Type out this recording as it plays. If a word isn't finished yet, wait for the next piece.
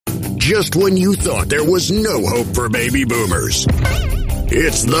just when you thought there was no hope for baby boomers.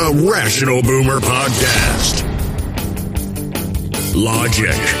 It's the Rational Boomer Podcast.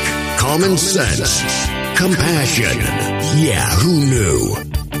 Logic, common sense, compassion. Yeah, who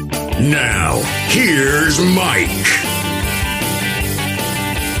knew? Now, here's Mike.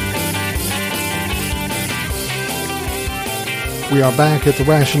 We are back at the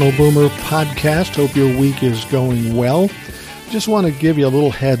Rational Boomer Podcast. Hope your week is going well. Just want to give you a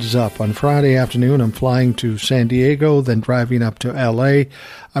little heads up. On Friday afternoon, I'm flying to San Diego, then driving up to L.A.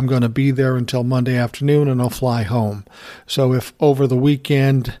 I'm going to be there until Monday afternoon, and I'll fly home. So if over the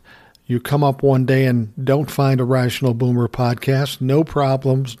weekend you come up one day and don't find a Rational Boomer Podcast, no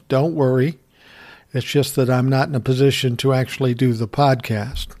problems. Don't worry. It's just that I'm not in a position to actually do the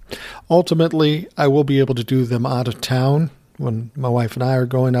podcast. Ultimately, I will be able to do them out of town. When my wife and I are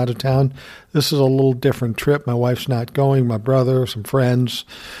going out of town, this is a little different trip. My wife's not going, my brother, some friends,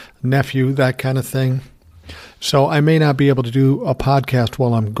 nephew, that kind of thing. So I may not be able to do a podcast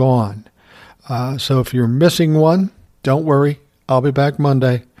while I'm gone. So if you're missing one, don't worry. I'll be back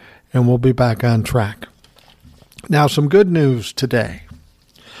Monday, and we'll be back on track. Now, some good news today.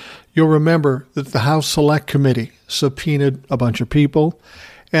 You'll remember that the House Select Committee subpoenaed a bunch of people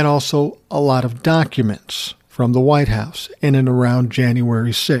and also a lot of documents from the White House in and around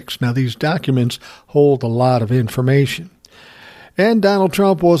January 6th. Now, these documents hold a lot of information. And Donald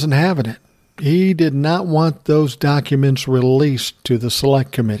Trump wasn't having it. He did not want those documents released to the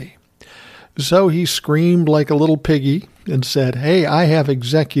Select Committee. So he screamed like a little piggy and said, "Hey, I have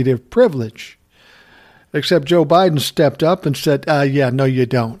executive privilege." Except Joe Biden stepped up and said, "Yeah, no, you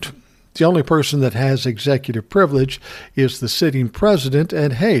don't. The only person that has executive privilege is the sitting president,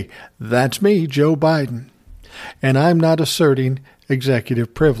 and hey, that's me, Joe Biden. And I'm not asserting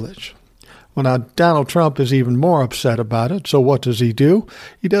executive privilege." Well, now, Donald Trump is even more upset about it, so what does he do?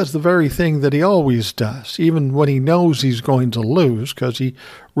 He does the very thing that he always does, even when he knows he's going to lose, because he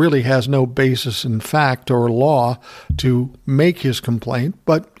really has no basis in fact or law to make his complaint.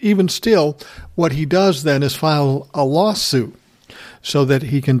 But even still, what he does then is file a lawsuit so that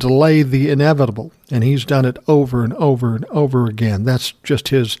he can delay the inevitable, and he's done it over and over and over again. That's just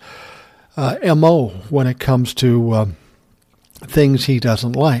his MO when it comes to things he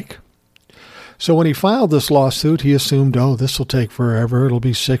doesn't like. So when he filed this lawsuit, he assumed, this will take forever. It'll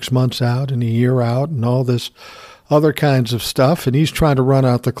be 6 months out and a year out and all this other kinds of stuff. And he's trying to run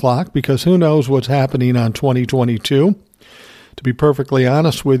out the clock because who knows what's happening on 2022. To be perfectly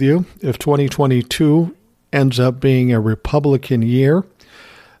honest with you, if 2022 ends up being a Republican year,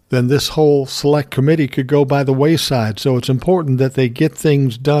 then this whole select committee could go by the wayside. So it's important that they get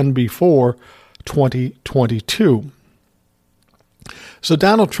things done before 2022. So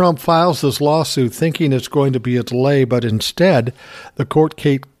Donald Trump files this lawsuit thinking it's going to be a delay, but instead the court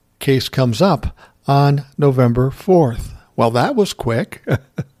case comes up on November 4th. Well, that was quick.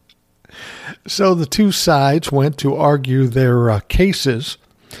 So the two sides went to argue their cases.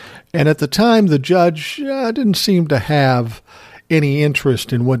 And at the time, the judge didn't seem to have any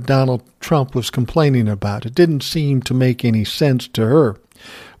interest in what Donald Trump was complaining about. It didn't seem to make any sense to her,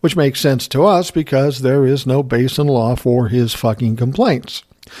 which makes sense to us because there is no base in law for his fucking complaints.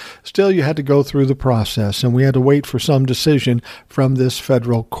 Still, you had to go through the process, and we had to wait for some decision from this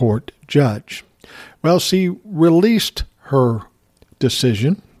federal court judge. Well, she released her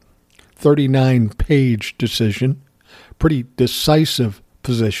decision, 39-page decision, pretty decisive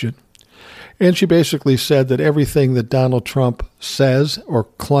position. And she basically said that everything that Donald Trump says or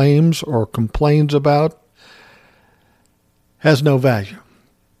claims or complains about has no value.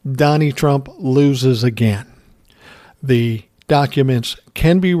 Donnie Trump loses again. The documents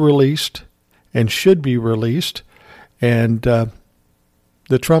can be released and should be released, and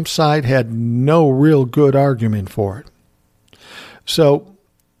the Trump side had no real good argument for it. So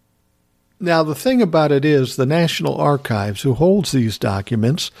now the thing about it is the National Archives, who holds these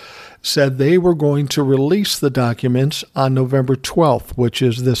documents, said they were going to release the documents on November 12th, which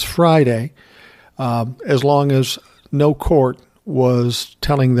is this Friday, as long as no court was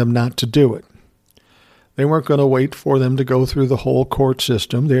telling them not to do it. They weren't going to wait for them to go through the whole court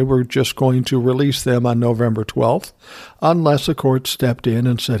system. They were just going to release them on November 12th, unless a court stepped in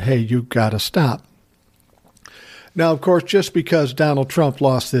and said, "Hey, you've got to stop." Now, of course, just because Donald Trump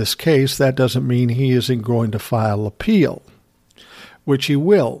lost this case, that doesn't mean he isn't going to file appeal, which he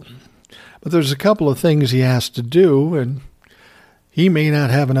will. But there's a couple of things he has to do, and he may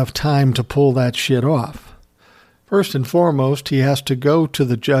not have enough time to pull that shit off. First and foremost, he has to go to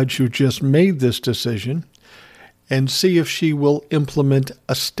the judge who just made this decision and see if she will implement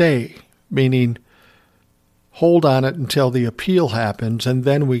a stay, meaning hold on it until the appeal happens, and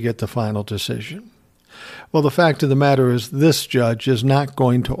then we get the final decision. Well, the fact of the matter is this judge is not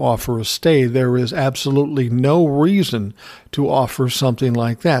going to offer a stay. There is absolutely no reason to offer something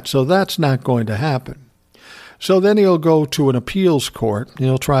like that. So that's not going to happen. So then he'll go to an appeals court, and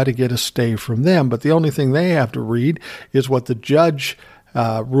he'll try to get a stay from them. But the only thing they have to read is what the judge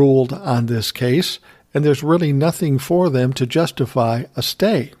ruled on this case, and there's really nothing for them to justify a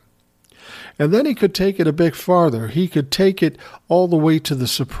stay. And then he could take it a bit farther. He could take it all the way to the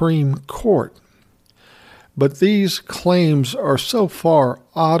Supreme Court. But these claims are so far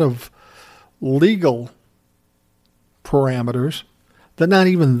out of legal parameters that not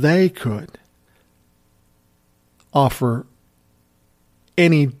even they could offer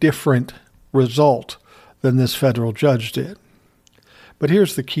any different result than this federal judge did. But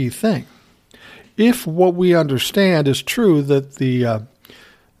here's the key thing. If what we understand is true, that the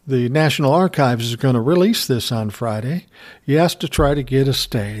National Archives is going to release this on Friday, he has to try to get a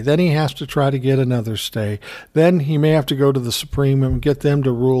stay. Then he has to try to get another stay. Then he may have to go to the Supreme and get them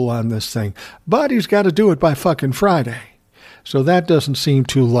to rule on this thing. But he's got to do it by fucking Friday. So that doesn't seem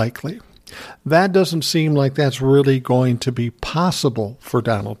too likely. That doesn't seem like that's really going to be possible for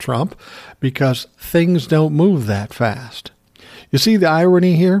Donald Trump, because things don't move that fast. You see the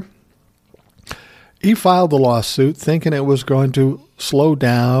irony here? He filed the lawsuit thinking it was going to slow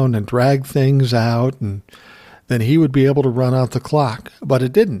down and drag things out, and then he would be able to run out the clock. But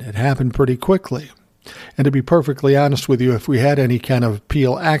it didn't. It happened pretty quickly. And to be perfectly honest with you, if we had any kind of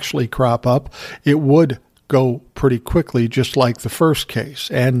appeal actually crop up, it would go pretty quickly, just like the first case,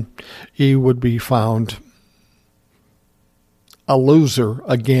 and he would be found a loser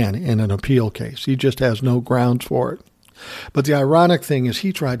again in an appeal case. He just has no grounds for it. But the ironic thing is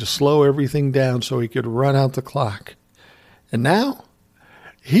he tried to slow everything down so he could run out the clock. And now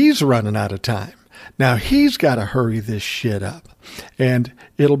he's running out of time. Now he's got to hurry this shit up. And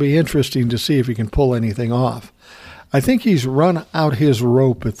it'll be interesting to see if he can pull anything off. I think he's run out his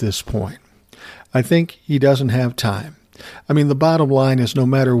rope at this point. I think he doesn't have time. I mean, the bottom line is no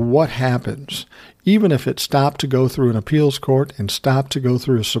matter what happens, even if it stopped to go through an appeals court and stopped to go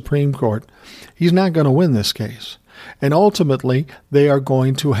through a Supreme Court, he's not going to win this case. And ultimately, they are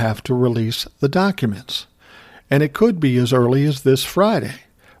going to have to release the documents. And it could be as early as this Friday,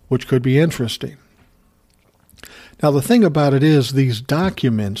 which could be interesting. Now, the thing about it is these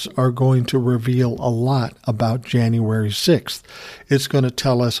documents are going to reveal a lot about January 6th. It's going to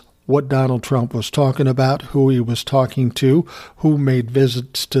tell us what Donald Trump was talking about, who he was talking to, who made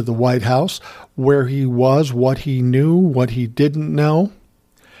visits to the White House, where he was, what he knew, what he didn't know,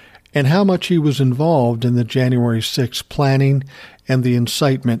 and how much he was involved in the January 6th planning and the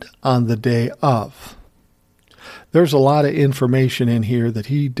incitement on the day of. There's a lot of information in here that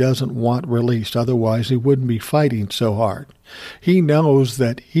he doesn't want released, otherwise he wouldn't be fighting so hard. He knows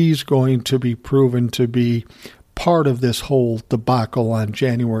that he's going to be proven to be part of this whole debacle on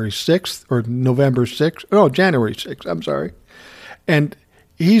January 6th, or November 6th, oh, January 6th, I'm sorry. And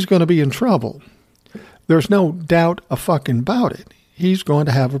he's going to be in trouble. There's no doubt a fucking about it. He's going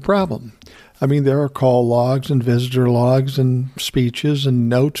to have a problem. I mean, there are call logs and visitor logs and speeches and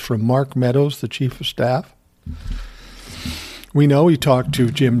notes from Mark Meadows, the chief of staff. We know he talked to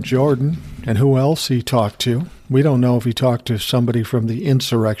Jim Jordan, and who else he talked to. We don't know if he talked to somebody from the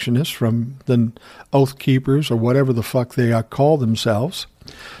insurrectionists, from the Oath Keepers, or whatever the fuck they call themselves.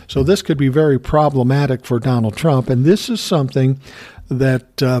 So this could be very problematic for Donald Trump, and this is something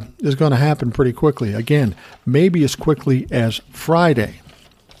that is going to happen pretty quickly. Again, maybe as quickly as Friday,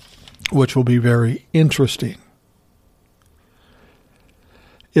 which will be very interesting.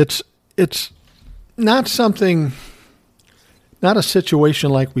 It's not something, not a situation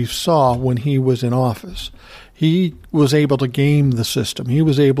like we saw when he was in office. He was able to game the system. He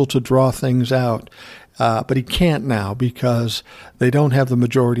was able to draw things out. But he can't now because they don't have the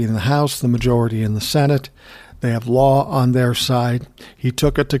majority in the House, the majority in the Senate. They have law on their side. He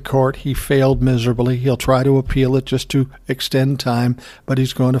took it to court. He failed miserably. He'll try to appeal it just to extend time, but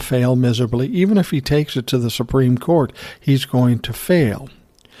he's going to fail miserably. Even if he takes it to the Supreme Court, he's going to fail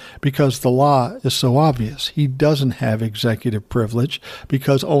because the law is so obvious. He doesn't have executive privilege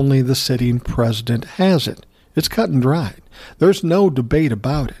because only the sitting president has it. It's cut and dried. There's no debate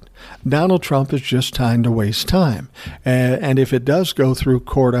about it. Donald Trump is just trying to waste time. And if it does go through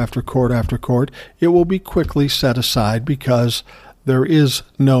court after court after court, it will be quickly set aside because there is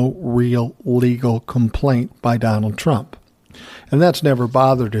no real legal complaint by Donald Trump. And that's never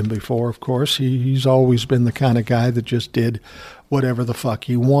bothered him before, of course. He's always been the kind of guy that just did whatever the fuck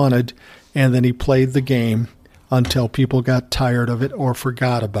he wanted, and then he played the game until people got tired of it or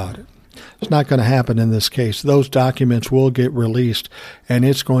forgot about it. It's not going to happen in this case. Those documents will get released, and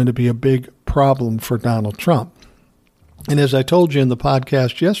it's going to be a big problem for Donald Trump. And as I told you in the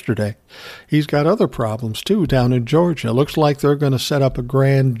podcast yesterday, he's got other problems too down in Georgia. It looks like they're going to set up a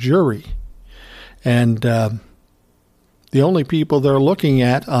grand jury. And the only people they're looking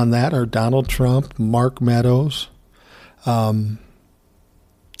at on that are Donald Trump, Mark Meadows,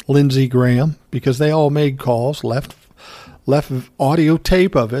 Lindsey Graham, because they all made calls, left audio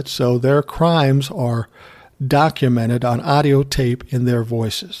tape of it, so their crimes are documented on audio tape in their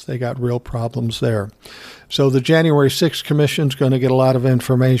voices. They got real problems there. So the January 6th Commission is going to get a lot of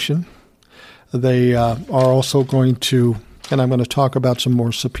information. They are also going to, and I'm going to talk about some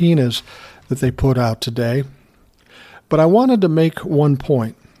more subpoenas that they put out today. But I wanted to make one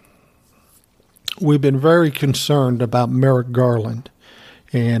point. We've been very concerned about Merrick Garland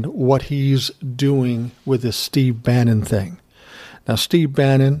and what he's doing with this Steve Bannon thing. Now, Steve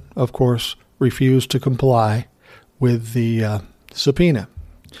Bannon, of course, refused to comply with the subpoena.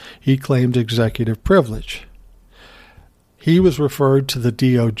 He claimed executive privilege. He was referred to the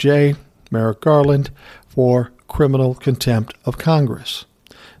DOJ, Merrick Garland, for criminal contempt of Congress.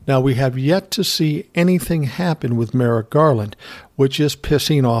 Now, we have yet to see anything happen with Merrick Garland, which is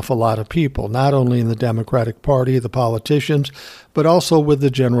pissing off a lot of people, not only in the Democratic Party, the politicians, but also with the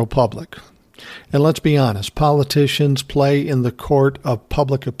general public. And let's be honest, politicians play in the court of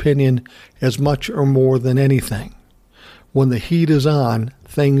public opinion as much or more than anything. When the heat is on,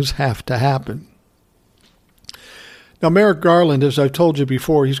 things have to happen. Now, Merrick Garland, as I've told you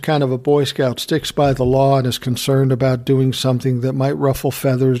before, he's kind of a Boy Scout, sticks by the law and is concerned about doing something that might ruffle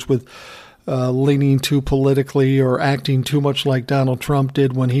feathers with leaning too politically or acting too much like Donald Trump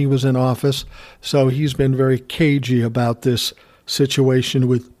did when he was in office. So he's been very cagey about this situation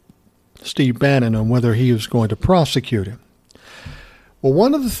with Steve Bannon and whether he is going to prosecute him. Well,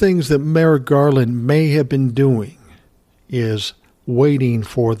 one of the things that Merrick Garland may have been doing is waiting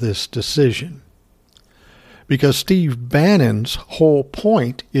for this decision. Because Steve Bannon's whole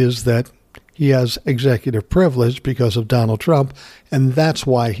point is that he has executive privilege because of Donald Trump, and that's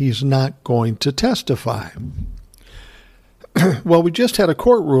why he's not going to testify. Well, we just had a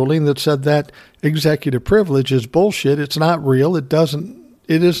court ruling that said that executive privilege is bullshit. It's not real. It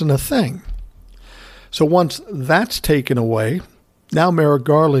isn't a thing. So once that's taken away, now Merrick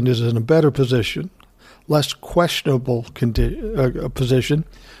Garland is in a better position, less questionable position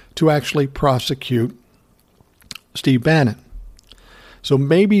to actually prosecute Steve Bannon. So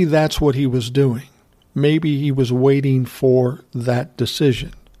maybe that's what he was doing. Maybe he was waiting for that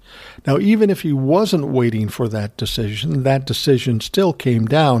decision. Now, even if he wasn't waiting for that decision still came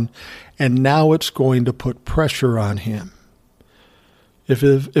down, and now it's going to put pressure on him. If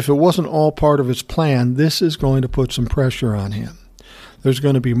it wasn't all part of his plan, this is going to put some pressure on him. There's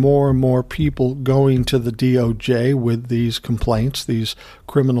going to be more and more people going to the DOJ with these complaints, these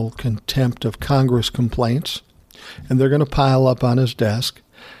criminal contempt of Congress complaints, and they're going to pile up on his desk.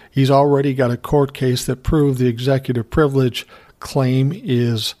 He's already got a court case that proved the executive privilege claim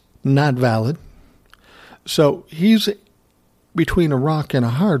is not valid. So he's between a rock and a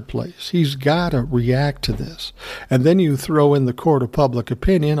hard place. He's got to react to this. And then you throw in the court of public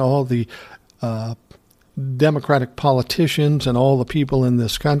opinion, all the Democratic politicians and all the people in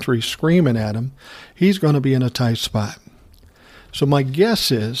this country screaming at him, he's going to be in a tight spot. So my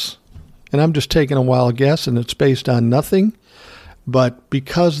guess is, and I'm just taking a wild guess, and it's based on nothing, but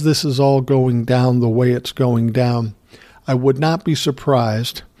because this is all going down the way it's going down, I would not be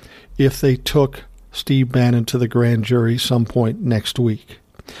surprised if they took Steve Bannon to the grand jury some point next week.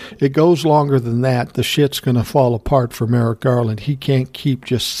 It goes longer than that. The shit's going to fall apart for Merrick Garland. He can't keep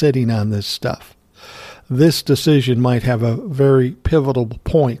just sitting on this stuff. This decision might have a very pivotal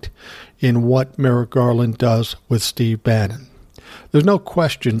point in what Merrick Garland does with Steve Bannon. There's no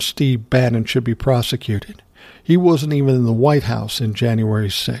question Steve Bannon should be prosecuted. He wasn't even in the White House in January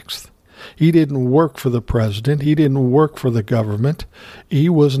 6th. He didn't work for the president. He didn't work for the government. He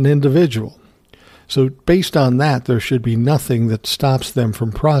was an individual. So based on that, there should be nothing that stops them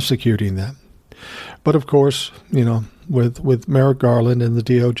from prosecuting them. But of course, with Merrick Garland and the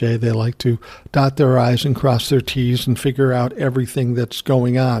DOJ, they like to dot their I's and cross their T's and figure out everything that's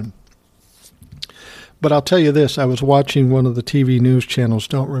going on. But I'll tell you this, I was watching one of the TV news channels,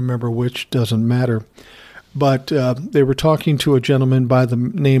 don't remember which, doesn't matter, but they were talking to a gentleman by the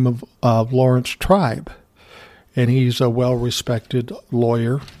name of Lawrence Tribe, and he's a well-respected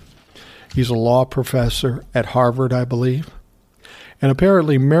lawyer. He's a law professor at Harvard, I believe. And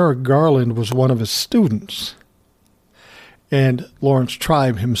apparently Merrick Garland was one of his students. And Lawrence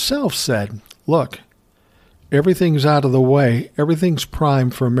Tribe himself said, look, everything's out of the way. Everything's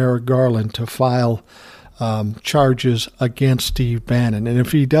primed for Merrick Garland to file charges against Steve Bannon. And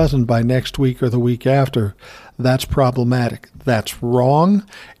if he doesn't by next week or the week after, that's problematic. That's wrong,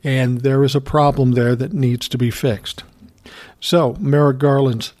 and there is a problem there that needs to be fixed. So Merrick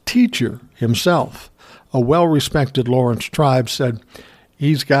Garland's teacher himself, a well-respected Lawrence Tribe, said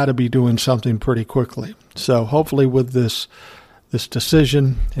he's got to be doing something pretty quickly. So hopefully with this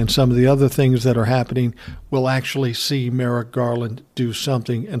decision and some of the other things that are happening, we'll actually see Merrick Garland do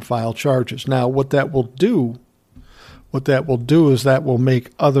something and file charges. Now, what that will do is that will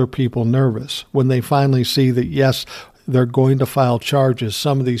make other people nervous. When they finally see that, yes, they're going to file charges,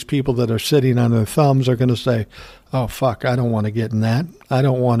 some of these people that are sitting on their thumbs are going to say, oh, fuck, I don't want to get in that. I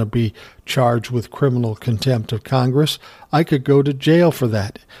don't want to be charged with criminal contempt of Congress. I could go to jail for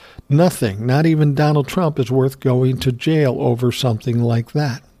that. Nothing, not even Donald Trump, is worth going to jail over something like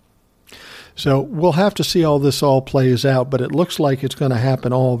that. So we'll have to see how this all plays out, but it looks like it's going to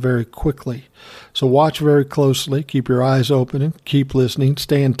happen all very quickly. So watch very closely, keep your eyes open, and keep listening.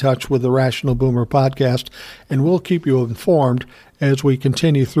 Stay in touch with the Rational Boomer podcast, and we'll keep you informed as we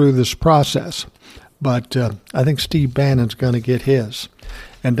continue through this process. But I think Steve Bannon's going to get his,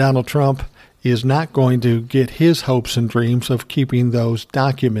 and Donald Trump is not going to get his hopes and dreams of keeping those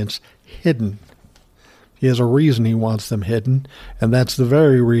documents hidden. He has a reason he wants them hidden, and that's the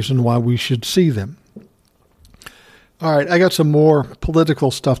very reason why we should see them. All right, I got some more political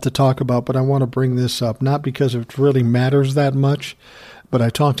stuff to talk about, but I want to bring this up, not because it really matters that much, but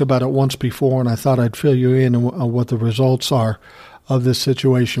I talked about it once before, and I thought I'd fill you in on what the results are of this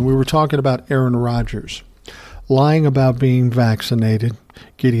situation. We were talking about Aaron Rodgers lying about being vaccinated,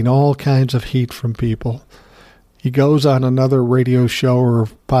 getting all kinds of heat from people. He goes on another radio show or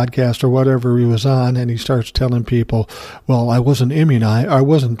podcast or whatever he was on, and he starts telling people, well, I wasn't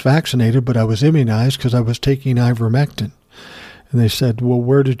vaccinated, but I was immunized because I was taking ivermectin. And they said, well,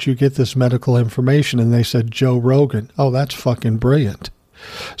 where did you get this medical information? And they said, Joe Rogan. Oh, that's fucking brilliant.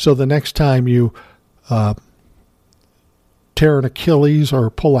 So the next time you tear an Achilles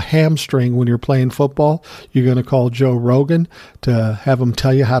or pull a hamstring when you're playing football, you're going to call Joe Rogan to have him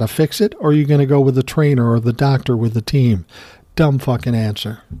tell you how to fix it, or are you going to go with the trainer or the doctor with the team? Dumb fucking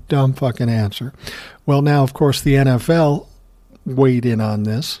answer. Dumb fucking answer. Well, now, of course, the NFL weighed in on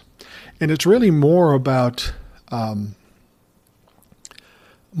this, and it's really more about Aaron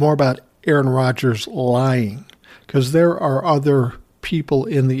Rodgers lying, because there are other people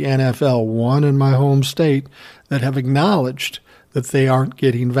in the NFL, one in my home state, that have acknowledged that they aren't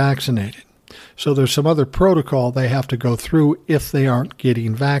getting vaccinated. So there's some other protocol they have to go through if they aren't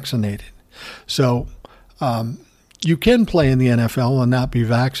getting vaccinated. So you can play in the NFL and not be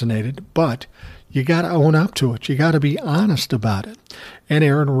vaccinated, but you got to own up to it. You got to be honest about it. And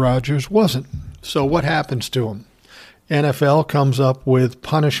Aaron Rodgers wasn't. So what happens to him? NFL comes up with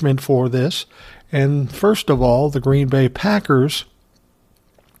punishment for this. And first of all, the Green Bay Packers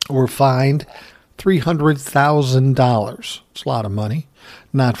were fined $300,000. It's a lot of money.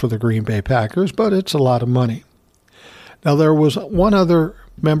 Not for the Green Bay Packers, but it's a lot of money. Now, there was one other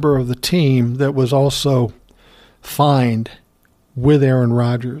member of the team that was also fined with Aaron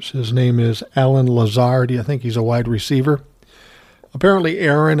Rodgers. His name is Allen Lazard. I think he's a wide receiver. Apparently,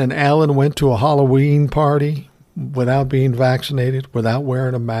 Aaron and Allen went to a Halloween party without being vaccinated, without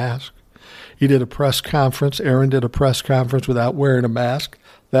wearing a mask. He did a press conference. Aaron did a press conference without wearing a mask.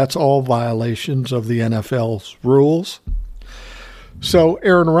 That's all violations of the NFL's rules. So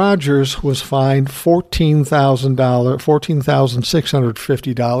Aaron Rodgers was fined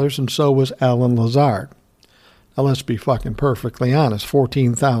 $14,650, and so was Allen Lazard. Now let's be fucking perfectly honest.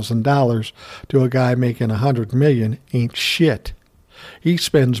 $14,000 to a guy making $100 million ain't shit. He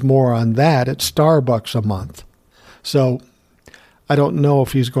spends more on that at Starbucks a month. So I don't know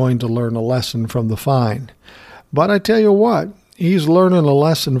if he's going to learn a lesson from the fine. But I tell you what, he's learning a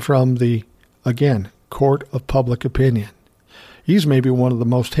lesson from the, again, court of public opinion. He's maybe one of the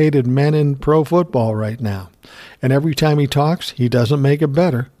most hated men in pro football right now. And every time he talks, he doesn't make it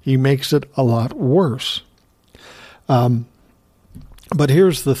better. He makes it a lot worse. But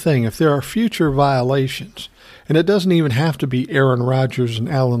here's the thing. If there are future violations, and it doesn't even have to be Aaron Rodgers and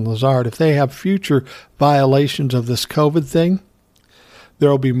Allen Lazard, if they have future violations of this COVID thing, there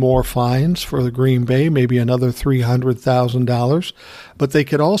will be more fines for the Green Bay, maybe another $300,000. But they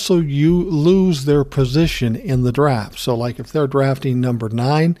could also lose their position in the draft. So like if they're drafting number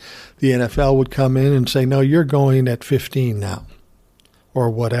 9, the NFL would come in and say, no, you're going at 15 now,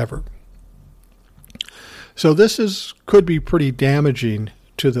 or whatever. So this could be pretty damaging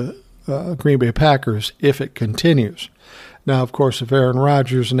to the Green Bay Packers if it continues. Now, of course, if Aaron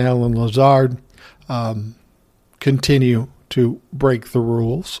Rodgers and Allen Lazard continue to break the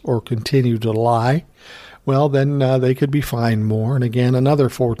rules or continue to lie, well, then they could be fined more. And again, another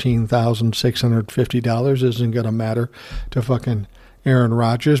 $14,650 isn't going to matter to fucking Aaron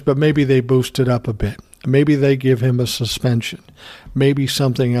Rodgers, but maybe they boost it up a bit. Maybe they give him a suspension. Maybe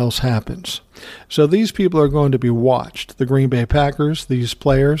something else happens. So these people are going to be watched, the Green Bay Packers, these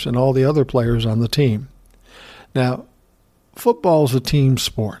players, and all the other players on the team. Now, football's a team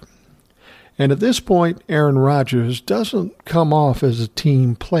sport. And at this point, Aaron Rodgers doesn't come off as a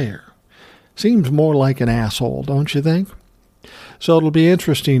team player. Seems more like an asshole, don't you think? So it'll be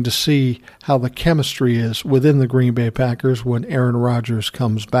interesting to see how the chemistry is within the Green Bay Packers when Aaron Rodgers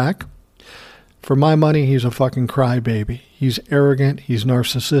comes back. For my money, he's a fucking crybaby. He's arrogant, he's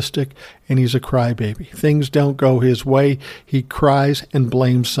narcissistic, and he's a crybaby. Things don't go his way. He cries and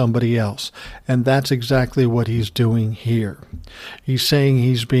blames somebody else. And that's exactly what he's doing here. He's saying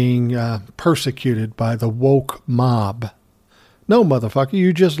he's being persecuted by the woke mob. No, motherfucker,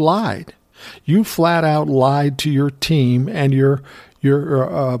 you just lied. You flat out lied to your team and your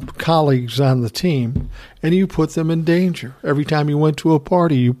colleagues on the team, and you put them in danger. Every time you went to a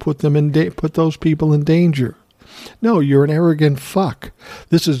party, you put those people in danger. No, you're an arrogant fuck.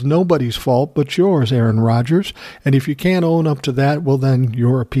 This is nobody's fault but yours, Aaron Rodgers. And if you can't own up to that, well, then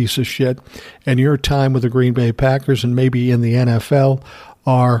you're a piece of shit. And your time with the Green Bay Packers and maybe in the NFL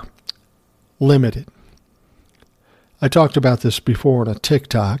are limited. I talked about this before on a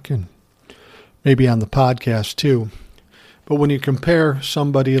TikTok and maybe on the podcast too. But when you compare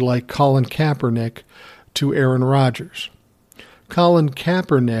somebody like Colin Kaepernick to Aaron Rodgers, Colin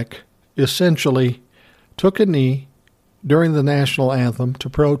Kaepernick essentially took a knee during the national anthem to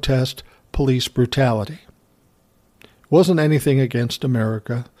protest police brutality. It wasn't anything against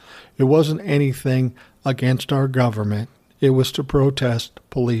America. It wasn't anything against our government. It was to protest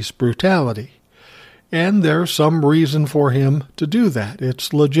police brutality. And there's some reason for him to do that.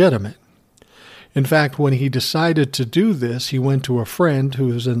 It's legitimate. In fact, when he decided to do this, he went to a friend who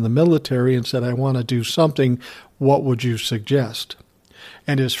was in the military and said, I want to do something. What would you suggest?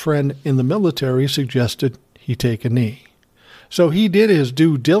 And his friend in the military suggested he take a knee. So he did his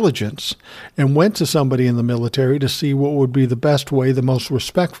due diligence and went to somebody in the military to see what would be the best way, the most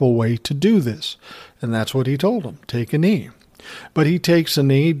respectful way to do this. And that's what he told him, take a knee. But he takes a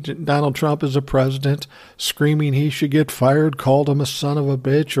knee. Donald Trump is a president, screaming he should get fired, called him a son of a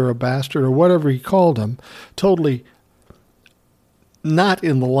bitch or a bastard or whatever he called him, totally not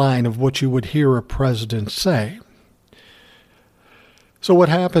in the line of what you would hear a president say. So what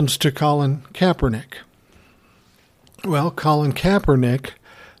happens to Colin Kaepernick? Well, Colin Kaepernick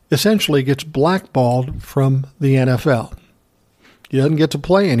essentially gets blackballed from the NFL. He doesn't get to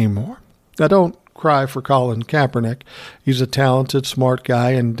play anymore. Now, don't cry for Colin Kaepernick. He's a talented, smart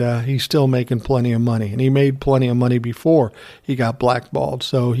guy, and he's still making plenty of money. And he made plenty of money before he got blackballed,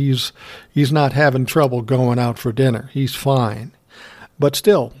 so he's not having trouble going out for dinner. He's fine. But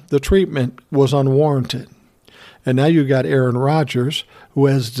still, the treatment was unwarranted. And now you got Aaron Rodgers, who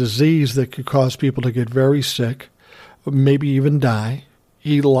has disease that could cause people to get very sick, maybe even die.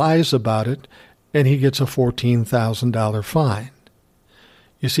 He lies about it, and he gets a $14,000 fine.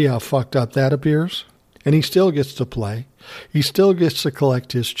 You see how fucked up that appears? And he still gets to play. He still gets to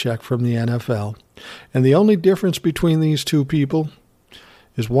collect his check from the NFL. And the only difference between these two people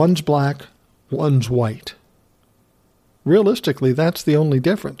is one's black, one's white. Realistically, that's the only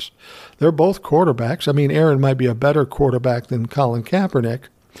difference. They're both quarterbacks. I mean, Aaron might be a better quarterback than Colin Kaepernick,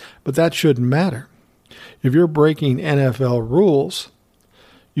 but that shouldn't matter. If you're breaking NFL rules,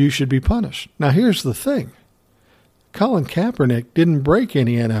 you should be punished. Now, here's the thing. Colin Kaepernick didn't break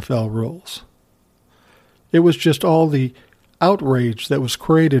any NFL rules. It was just all the outrage that was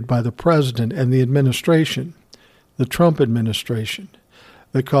created by the president and the administration, the Trump administration,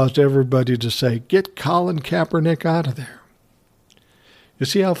 that caused everybody to say, get Colin Kaepernick out of there. You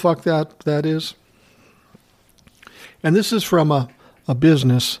see how fucked that is? And this is from a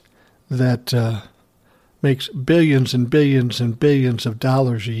business that makes billions and billions and billions of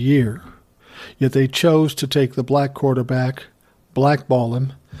dollars a year. Yet they chose to take the black quarterback, blackball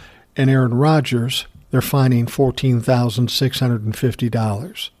him, and Aaron Rodgers, they're fining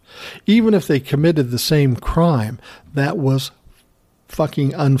 $14,650. Even if they committed the same crime, that was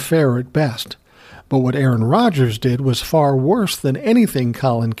fucking unfair at best. But what Aaron Rodgers did was far worse than anything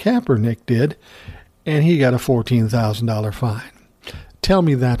Colin Kaepernick did, and he got a $14,000 fine. Tell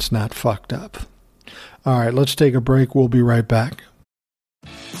me that's not fucked up. All right, let's take a break. We'll be right back.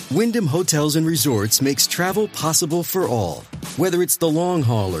 Wyndham Hotels and Resorts makes travel possible for all. Whether it's the long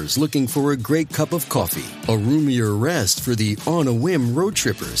haulers looking for a great cup of coffee, a roomier rest for the on-a-whim road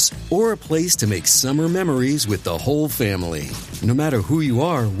trippers, or a place to make summer memories with the whole family. No matter who you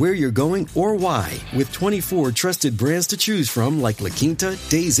are, where you're going, or why, with 24 trusted brands to choose from like La Quinta,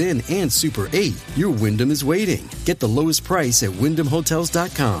 Days Inn, and Super 8, your Wyndham is waiting. Get the lowest price at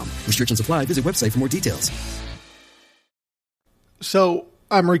WyndhamHotels.com. Restrictions apply. Visit website for more details. So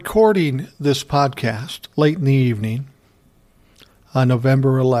I'm recording this podcast late in the evening on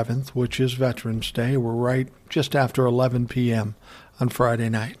November 11th, which is Veterans Day. We're right just after 11 p.m. on Friday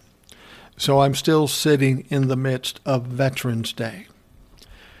night. So I'm still sitting in the midst of Veterans Day.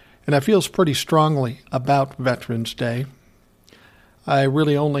 And I feel pretty strongly about Veterans Day. I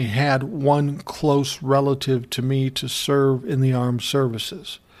really only had one close relative to me to serve in the armed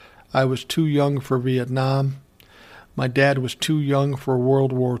services. I was too young for Vietnam. My dad was too young for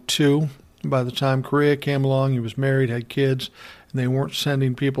World War II. By the time Korea came along, he was married, had kids, and they weren't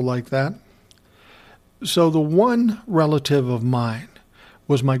sending people like that. So the one relative of mine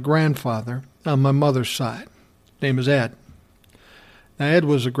was my grandfather on my mother's side. His name is Ed. Now, Ed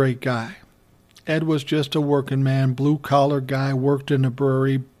was a great guy. Ed was just a working man, blue-collar guy, worked in a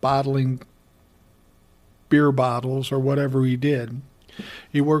brewery, bottling beer bottles or whatever he did.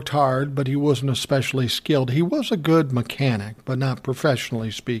 He worked hard, but he wasn't especially skilled. He was a good mechanic, but not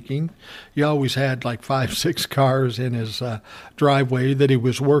professionally speaking. He always had like 5-6 cars in his driveway that he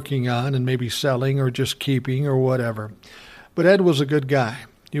was working on and maybe selling or just keeping or whatever. But Ed was a good guy.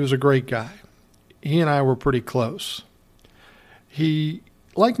 He was a great guy. He and I were pretty close. He,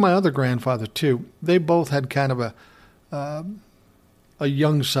 like my other grandfather too, they both had kind of a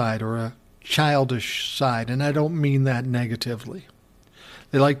young side or a childish side, and I don't mean that negatively.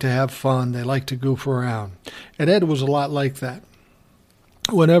 They like to have fun. They like to goof around. And Ed was a lot like that.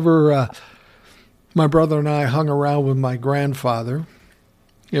 Whenever my brother and I hung around with my grandfather,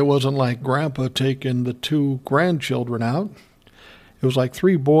 it wasn't like Grandpa taking the 2 grandchildren out. It was like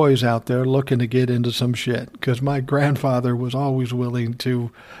 3 boys out there looking to get into some shit, because my grandfather was always willing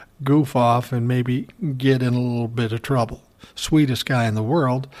to goof off and maybe get in a little bit of trouble. Sweetest guy in the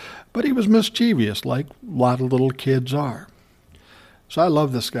world, but he was mischievous, like a lot of little kids are. So I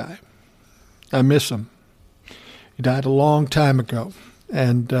love this guy. I miss him. He died a long time ago.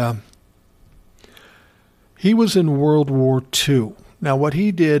 And he was in World War II. Now, what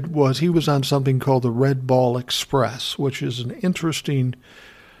he did was he was on something called the Red Ball Express, which is an interesting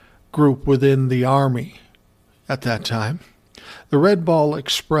group within the Army at that time. The Red Ball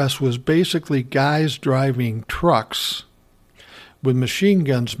Express was basically guys driving trucks with machine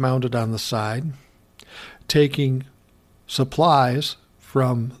guns mounted on the side, taking supplies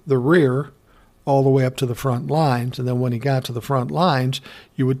from the rear all the way up to the front lines. And then when he got to the front lines,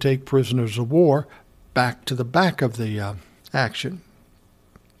 you would take prisoners of war back to the back of the action.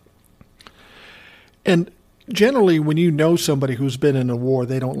 And generally, when you know somebody who's been in a war,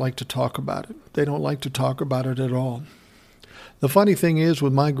 they don't like to talk about it. They don't like to talk about it at all. The funny thing is,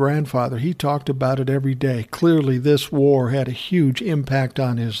 with my grandfather, he talked about it every day. Clearly, this war had a huge impact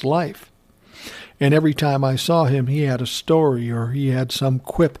on his life. And every time I saw him, he had a story or he had some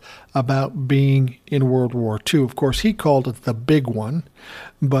quip about being in World War II. Of course, he called it the big one,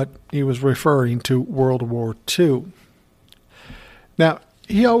 but he was referring to World War II. Now,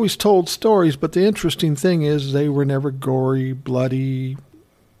 he always told stories, but the interesting thing is they were never gory, bloody,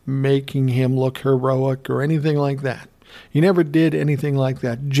 making him look heroic or anything like that. He never did anything like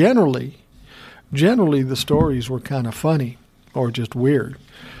that. Generally, the stories were kind of funny or just weird.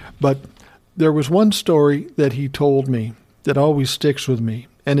 But there was one story that he told me that always sticks with me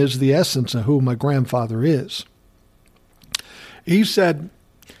and is the essence of who my grandfather is. He said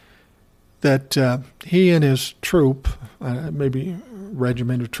that he and his troop, maybe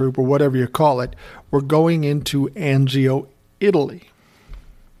regiment or troop or whatever you call it, were going into Anzio, Italy.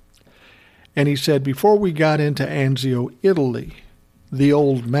 And he said, before we got into Anzio, Italy, the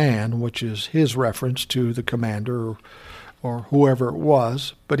old man, which is his reference to the commander or whoever it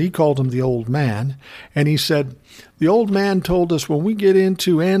was, but he called him the old man. And he said, the old man told us when we get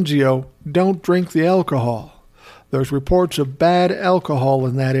into Anzio, don't drink the alcohol. There's reports of bad alcohol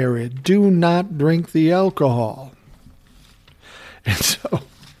in that area. Do not drink the alcohol. And so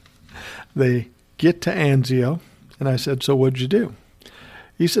they get to Anzio, and I said, so what'd you do?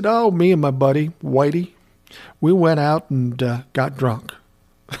 He said, oh, me and my buddy, Whitey, we went out and got drunk.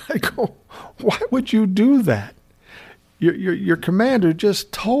 I go, why would you do that? Your commander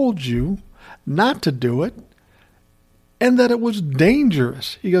just told you not to do it. and that it was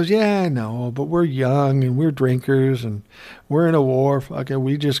dangerous. He goes, yeah, I know, but we're young and we're drinkers and we're in a war. Okay,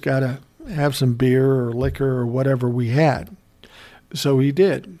 we just got to have some beer or liquor or whatever we had. So he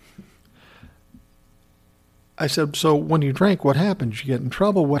did. I said, so when you drank, what happened? Did you get in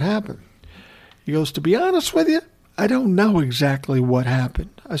trouble? What happened? He goes, to be honest with you, I don't know exactly what happened.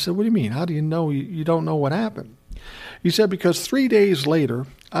 I said, what do you mean? How do you know you don't know what happened? He said, because 3 days later,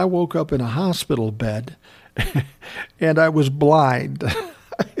 I woke up in a hospital bed and I was blind.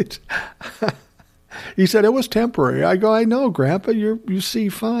 He said, it was temporary. I go, I know, Grandpa, you see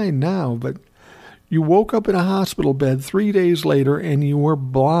fine now, but you woke up in a hospital bed 3 days later and you were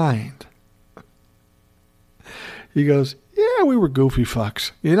blind. He goes, yeah, we were goofy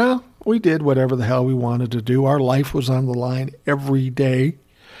fucks, you know? We did whatever the hell we wanted to do. Our life was on the line every day,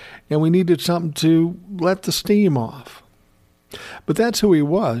 and we needed something to let the steam off. But that's who he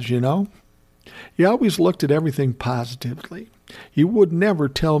was, you know? He always looked at everything positively. He would never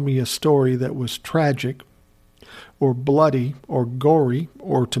tell me a story that was tragic or bloody or gory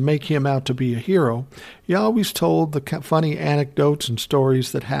or to make him out to be a hero. He always told the funny anecdotes and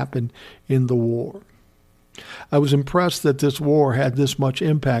stories that happened in the war. I was impressed that this war had this much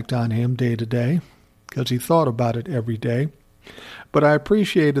impact on him day to day, because he thought about it every day. But I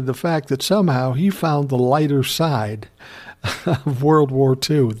appreciated the fact that somehow he found the lighter side of World War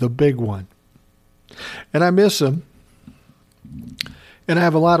II, the big one. And I miss him. And I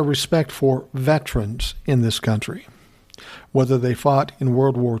have a lot of respect for veterans in this country, whether they fought in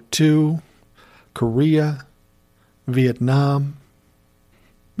World War II, Korea, Vietnam,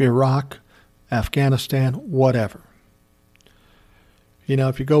 Iraq, Afghanistan, whatever. You know,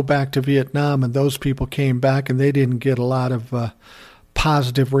 if you go back to Vietnam and those people came back and they didn't get a lot of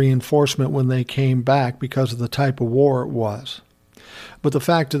positive reinforcement when they came back because of the type of war it was. But the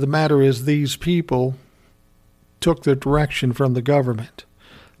fact of the matter is these people took their direction from the government.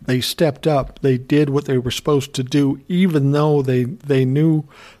 They stepped up. They did what they were supposed to do, even though they knew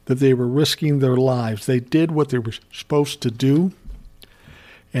that they were risking their lives. They did what they were supposed to do,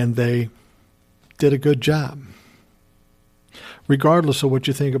 and they did a good job. Regardless of what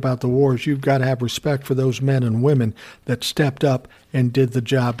you think about the wars, you've got to have respect for those men and women that stepped up and did the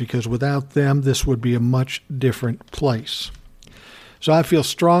job, because without them, this would be a much different place. So I feel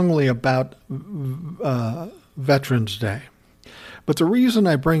strongly about Veterans Day. But the reason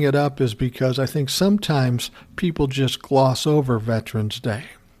I bring it up is because I think sometimes people just gloss over Veterans Day.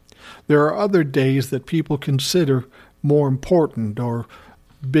 There are other days that people consider more important or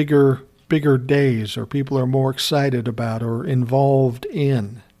bigger days, or people are more excited about or involved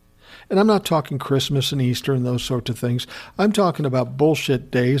in. And I'm not talking Christmas and Easter and those sorts of things. I'm talking about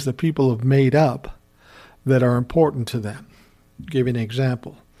bullshit days that people have made up that are important to them. I'll give you an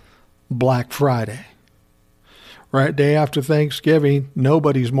example. Black Friday. Right, day after Thanksgiving,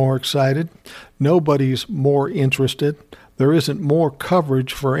 nobody's more excited. Nobody's more interested. There isn't more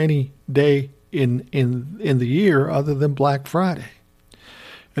coverage for any day in the year other than Black Friday.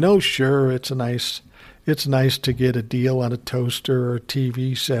 And oh, sure, it's nice to get a deal on a toaster or a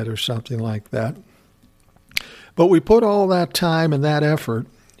TV set or something like that. But we put all that time and that effort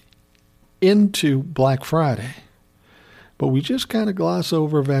into Black Friday. But we just kind of gloss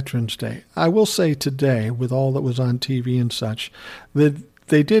over Veterans Day. I will say today, with all that was on TV and such, that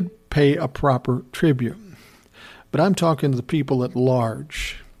they did pay a proper tribute. But I'm talking to the people at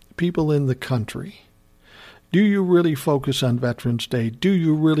large, people in the country. Do you really focus on Veterans Day? Do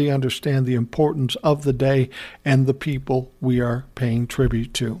you really understand the importance of the day and the people we are paying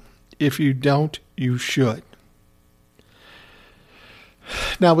tribute to? If you don't, you should.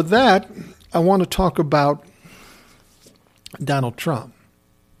 Now, with that, I want to talk about Donald Trump,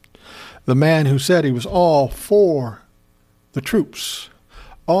 the man who said he was all for the troops,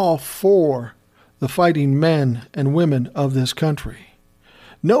 all for the fighting men and women of this country.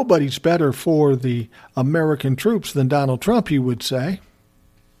 Nobody's better for the American troops than Donald Trump, he would say.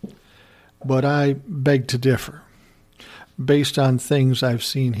 But I beg to differ, based on things I've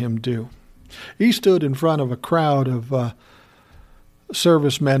seen him do. He stood in front of a crowd of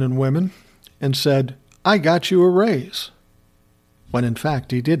servicemen and women and said, I got you a raise. When in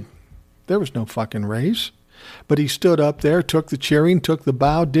fact he didn't. There was no fucking raise. But he stood up there, took the cheering, took the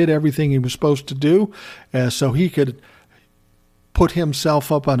bow, did everything he was supposed to do so he could put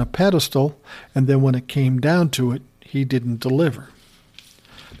himself up on a pedestal, and then when it came down to it, he didn't deliver.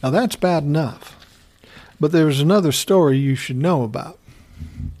 Now that's bad enough. But there's another story you should know about.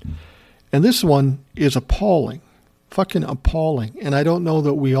 And this one is appalling. fucking appalling. And I don't know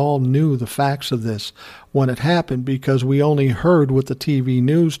that we all knew the facts of this when it happened, because we only heard what the TV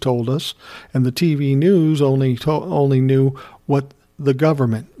news told us, and the TV news only knew what the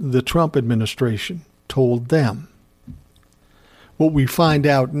government, the Trump administration, told them. What we find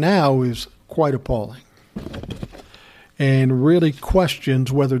out now is quite appalling, and really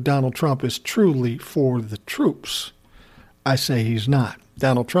questions whether Donald Trump is truly for the troops. I say he's not.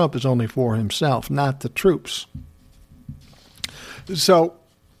 Donald Trump is only for himself, not the troops. So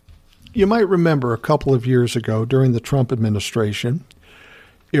you might remember a couple of years ago during the Trump administration,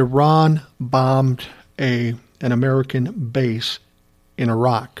 Iran bombed an American base in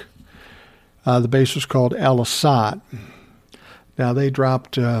Iraq. The base was called Al-Assad. Now, they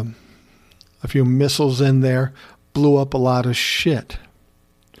dropped a few missiles in there, blew up a lot of shit.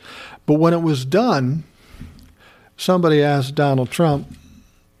 But when it was done, somebody asked Donald Trump,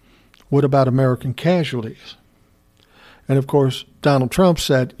 what about American casualties? And of course, Donald Trump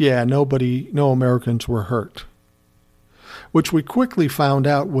said, yeah, no Americans were hurt. Which we quickly found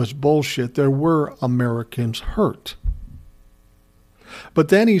out was bullshit. There were Americans hurt. But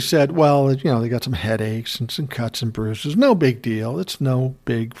then he said, well, they got some headaches and some cuts and bruises. No big deal. It's no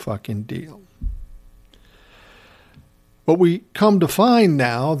big fucking deal. But we come to find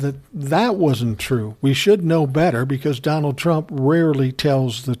now that that wasn't true. We should know better, because Donald Trump rarely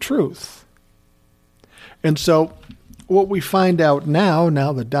tells the truth. And so what we find out now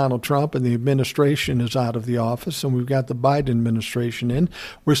that Donald Trump and the administration is out of the office and we've got the Biden administration in,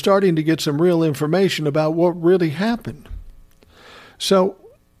 we're starting to get some real information about what really happened. So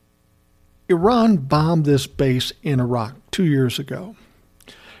Iran bombed this base in Iraq 2 years ago.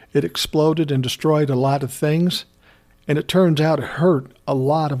 It exploded and destroyed a lot of things, and it turns out it hurt a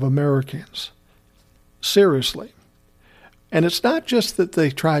lot of Americans. Seriously. And it's not just that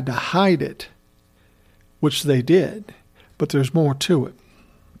they tried to hide it, which they did, but there's more to it.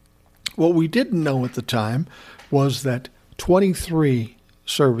 What we didn't know at the time was that 23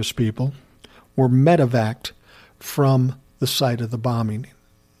 service people were medevaced from the site of the bombing,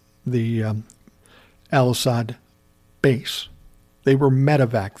 the Al-Assad base. They were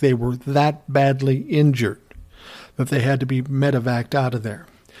medevaced. They were that badly injured that they had to be medevaced out of there.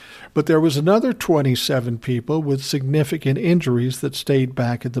 But there was another 27 people with significant injuries that stayed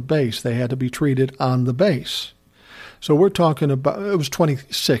back at the base. They had to be treated on the base. So we're talking about, it was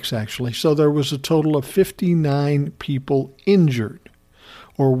 26 actually. So there was a total of 59 people injured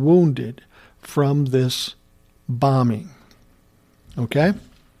or wounded from this bombing. Okay?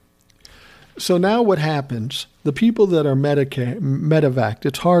 So now what happens, the people that are medevaced,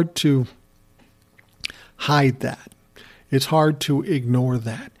 it's hard to hide that. It's hard to ignore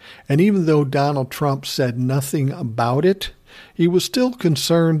that. And even though Donald Trump said nothing about it, he was still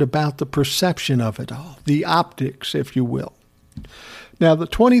concerned about the perception of it all, the optics, if you will. Now, the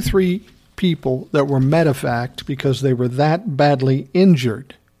 23 people that were medevaced because they were that badly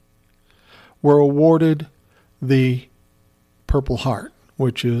injured were awarded the Purple Heart,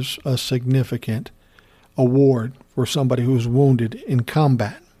 which is a significant award for somebody who's wounded in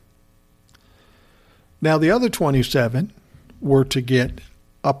combat. Now, the other 27 were to get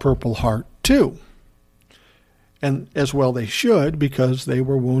a Purple Heart too. And as well they should, because they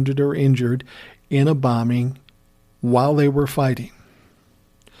were wounded or injured in a bombing while they were fighting.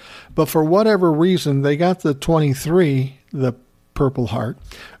 But for whatever reason, they got the 23, the Purple Heart,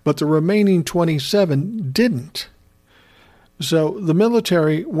 but the remaining 27 didn't. So the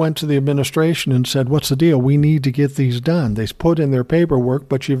military went to the administration and said, what's the deal? We need to get these done. They put in their paperwork,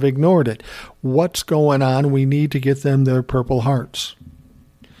 but you've ignored it. What's going on? We need to get them their Purple Hearts.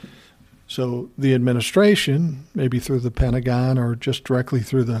 So the administration, maybe through the Pentagon or just directly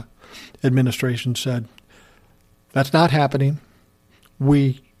through the administration, said, that's not happening.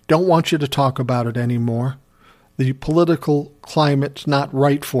 We don't want you to talk about it anymore. The political climate's not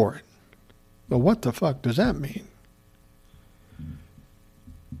right for it. Well, what the fuck does that mean?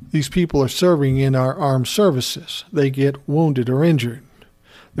 These people are serving in our armed services. They get wounded or injured.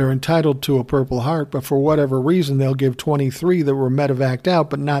 They're entitled to a Purple Heart, but for whatever reason, they'll give 23 that were medevaced out,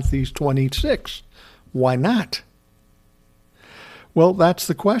 but not these 26. Why not? Well, that's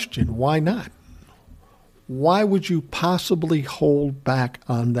the question. Why not? Why would you possibly hold back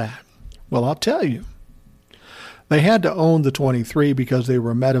on that? Well, I'll tell you. They had to own the 23 because they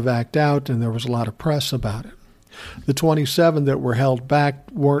were medevaced out, and there was a lot of press about it. The 27 that were held back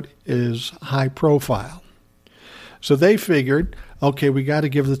weren't as high profile. So they figured, okay, we got to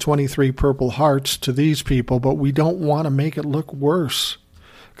give the 23 Purple Hearts to these people, but we don't want to make it look worse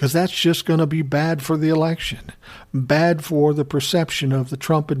because that's just going to be bad for the election, bad for the perception of the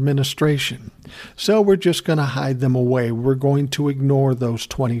Trump administration. So we're just going to hide them away. We're going to ignore those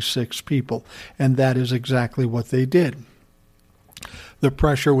 26 people. And that is exactly what they did. The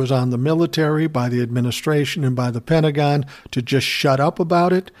pressure was on the military, by the administration, and by the Pentagon to just shut up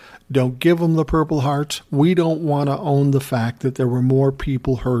about it. Don't give them the Purple Hearts. We don't want to own the fact that there were more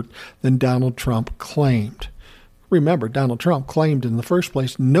people hurt than Donald Trump claimed. Remember, Donald Trump claimed in the first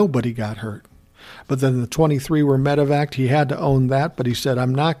place nobody got hurt. But then the 23 were medevaced. He had to own that, but he said,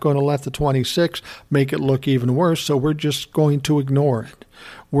 I'm not going to let the 26 make it look even worse, so we're just going to ignore it.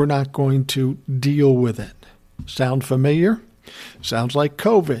 We're not going to deal with it. Sound familiar? Sounds like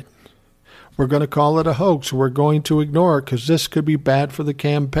COVID. We're going to call it a hoax. We're going to ignore it because this could be bad for the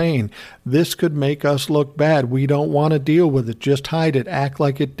campaign. This could make us look bad. We don't want to deal with it. Just hide it. Act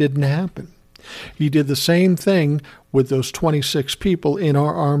like it didn't happen. He did the same thing with those 26 people in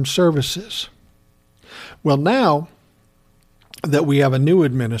our armed services. Well, now that we have a new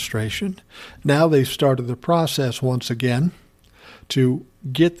administration, now they've started the process once again to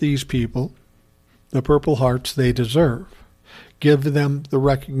get these people the Purple Hearts they deserve. Give them the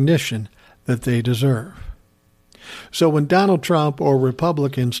recognition that they deserve. So when Donald Trump or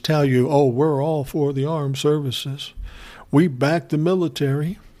Republicans tell you, oh, we're all for the armed services, we back the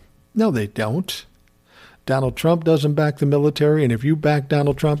military. No, they don't. Donald Trump doesn't back the military, and if you back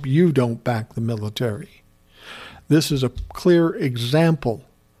Donald Trump, you don't back the military. This is a clear example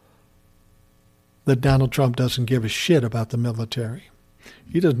that Donald Trump doesn't give a shit about the military.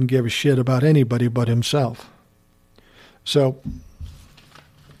 He doesn't give a shit about anybody but himself. So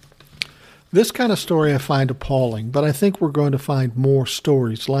this kind of story I find appalling, but I think we're going to find more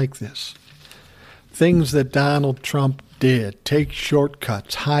stories like this. Things that Donald Trump did, take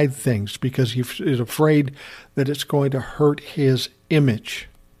shortcuts, hide things because he is afraid that it's going to hurt his image.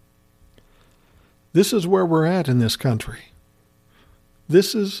 This is where we're at in this country.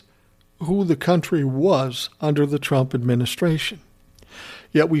 This is who the country was under the Trump administration.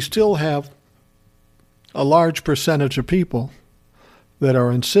 Yet we still have a large percentage of people that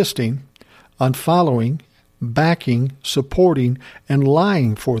are insisting on following, backing, supporting, and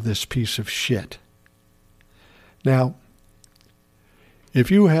lying for this piece of shit. Now,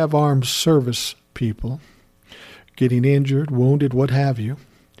 if you have armed service people getting injured, wounded, what have you,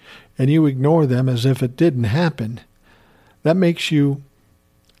 and you ignore them as if it didn't happen, that makes you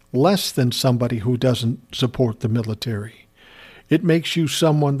less than somebody who doesn't support the military. It makes you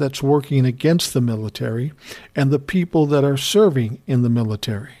someone that's working against the military and the people that are serving in the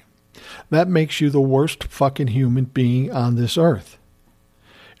military. That makes you the worst fucking human being on this earth.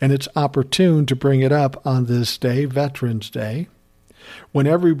 And it's opportune to bring it up on this day, Veterans Day, when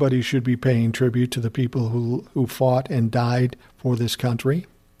everybody should be paying tribute to the people who fought and died for this country.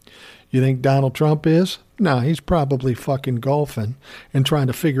 You think Donald Trump is? No, he's probably fucking golfing and trying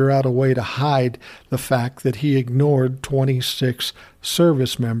to figure out a way to hide the fact that he ignored 26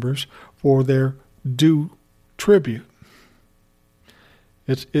 service members for their due tribute.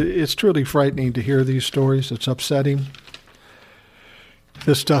 It's truly frightening to hear these stories. It's upsetting.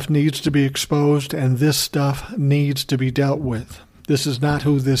 This stuff needs to be exposed, and this stuff needs to be dealt with. This is not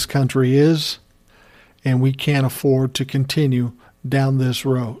who this country is, and we can't afford to continue down this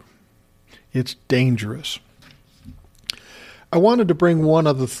road. It's dangerous. I wanted to bring one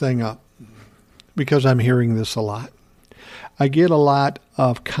other thing up because I'm hearing this a lot. I get a lot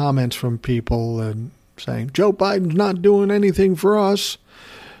of comments from people and saying, Joe Biden's not doing anything for us.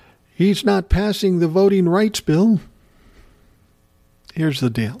 He's not passing the voting rights bill. Here's the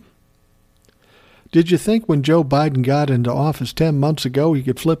deal. Did you think when Joe Biden got into office 10 months ago he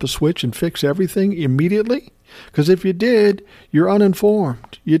could flip a switch and fix everything immediately? Because if you did, you're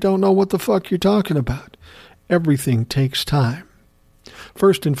uninformed. You don't know what the fuck you're talking about. Everything takes time.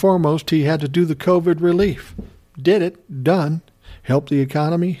 First and foremost, he had to do the COVID relief. Did it, done. Helped the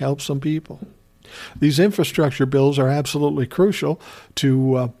economy, helped some people. These infrastructure bills are absolutely crucial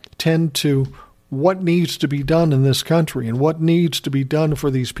to tend to what needs to be done in this country and what needs to be done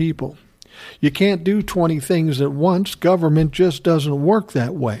for these people. You can't do 20 things at once. Government just doesn't work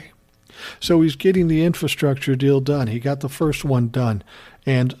that way. So he's getting the infrastructure deal done. He got the first one done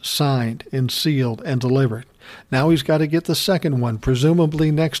and signed and sealed and delivered. Now he's got to get the second one.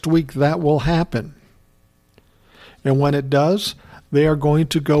 Presumably next week that will happen. And when it does, they are going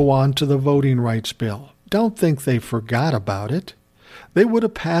to go on to the voting rights bill. Don't think they forgot about it. They would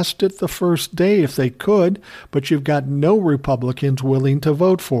have passed it the first day if they could, but you've got no Republicans willing to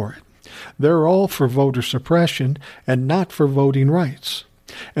vote for it. They're all for voter suppression and not for voting rights.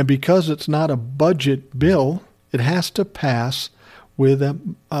 And because it's not a budget bill, it has to pass with a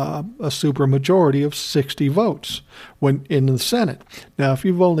supermajority of 60 votes when in the Senate. Now, if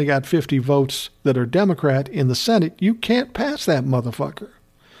you've only got 50 votes that are Democrat in the Senate, you can't pass that motherfucker.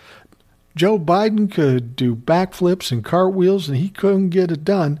 Joe Biden could do backflips and cartwheels, and he couldn't get it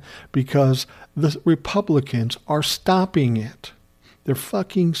done because the Republicans are stopping it. They're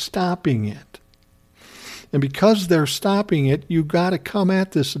fucking stopping it. And because they're stopping it, you got to come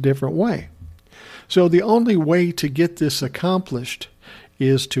at this a different way. So the only way to get this accomplished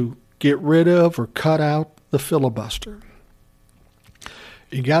is to get rid of or cut out the filibuster.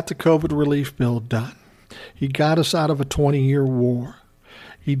 He got the COVID relief bill done. He got us out of a 20-year war.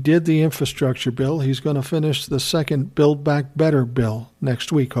 He did the infrastructure bill. He's going to finish the second Build Back Better bill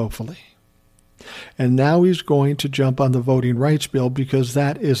next week, hopefully. And now he's going to jump on the voting rights bill because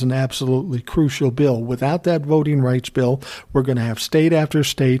that is an absolutely crucial bill. Without that voting rights bill, we're going to have state after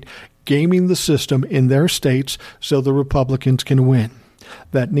state gaming the system in their states so the Republicans can win.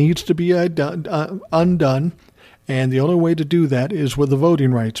 That needs to be undone, and the only way to do that is with the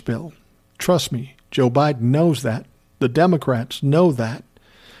voting rights bill. Trust me, Joe Biden knows that. The Democrats know that.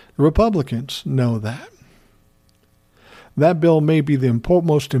 The Republicans know that. That bill may be the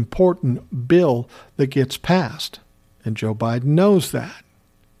most important bill that gets passed, and Joe Biden knows that.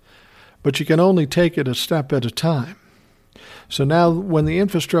 But you can only take it a step at a time. So now when the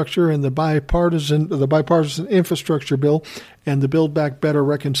infrastructure and the bipartisan infrastructure bill and the Build Back Better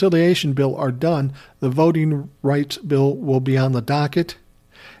reconciliation bill are done, the voting rights bill will be on the docket.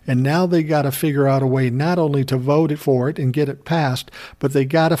 And now they got to figure out a way not only to vote for it and get it passed, but they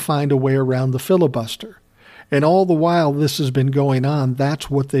got to find a way around the filibuster. And all the while this has been going on, that's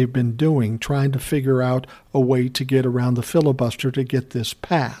what they've been doing, trying to figure out a way to get around the filibuster to get this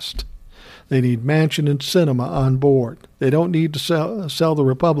passed. They need Manchin and Sinema on board. They don't need to sell the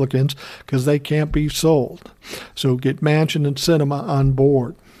Republicans because they can't be sold. So get Manchin and Sinema on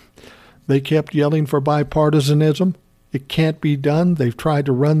board. They kept yelling for bipartisanism. It can't be done. They've tried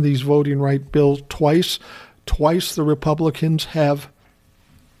to run these voting rights bills twice. Twice the Republicans have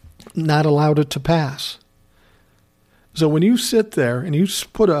not allowed it to pass. So when you sit there and you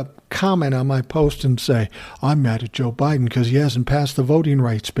put a comment on my post and say, I'm mad at Joe Biden because he hasn't passed the voting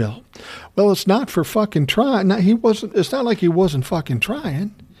rights bill. Well, it's not for fucking trying. It's not like he wasn't fucking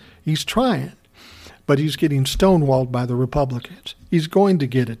trying. He's trying. But he's getting stonewalled by the Republicans. He's going to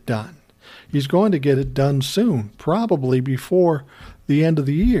get it done. He's going to get it done soon, probably before the end of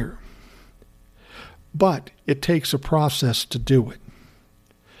the year. But it takes a process to do it.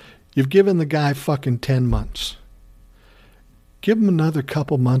 You've given the guy fucking 10 months. Give him another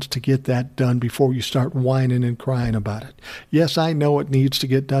couple months to get that done before you start whining and crying about it. Yes, I know it needs to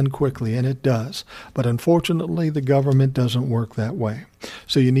get done quickly, and it does. But unfortunately, the government doesn't work that way.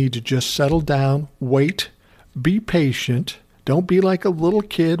 So you need to just settle down, wait, be patient. Don't be like a little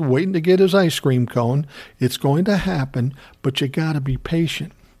kid waiting to get his ice cream cone. It's going to happen, but you got to be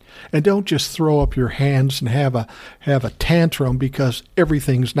patient. And don't just throw up your hands and have a tantrum because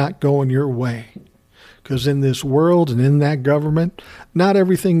everything's not going your way. Because in this world and in that government, not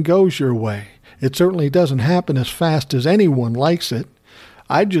everything goes your way. It certainly doesn't happen as fast as anyone likes it.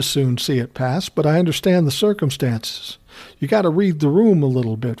 I'd just soon see it pass, but I understand the circumstances. You got to read the room a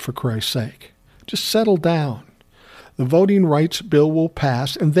little bit, for Christ's sake. Just settle down. The voting rights bill will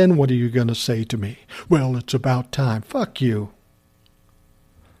pass, and then what are you going to say to me? Well, it's about time. Fuck you.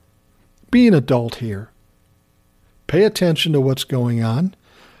 Be an adult here. Pay attention to what's going on.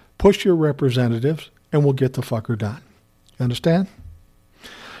 Push your representatives, and we'll get the fucker done. Understand?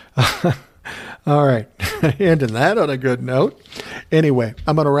 All right. Ending that on a good note. Anyway,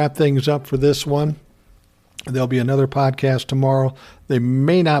 I'm going to wrap things up for this one. There'll be another podcast tomorrow. There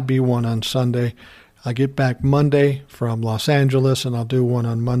may not be one on Sunday. I'll get back Monday from Los Angeles, and I'll do one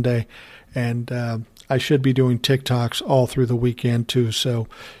on Monday. And I should be doing TikToks all through the weekend, too. So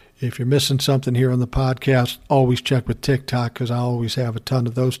if you're missing something here on the podcast, always check with TikTok because I always have a ton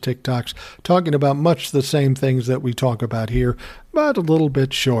of those TikToks talking about much the same things that we talk about here, but a little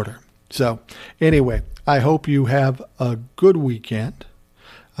bit shorter. So anyway, I hope you have a good weekend.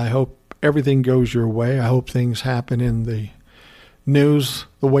 I hope everything goes your way. I hope things happen in the news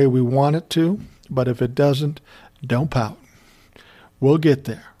the way we want it to. But if it doesn't, don't pout. We'll get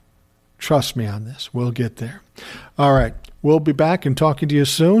there. Trust me on this. We'll get there. All right. We'll be back and talking to you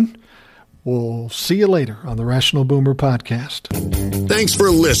soon. We'll see you later on the Rational Boomer Podcast. Thanks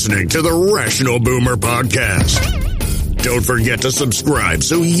for listening to the Rational Boomer Podcast. Don't forget to subscribe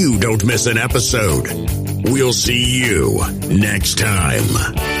so you don't miss an episode. We'll see you next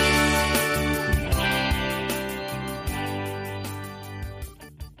time.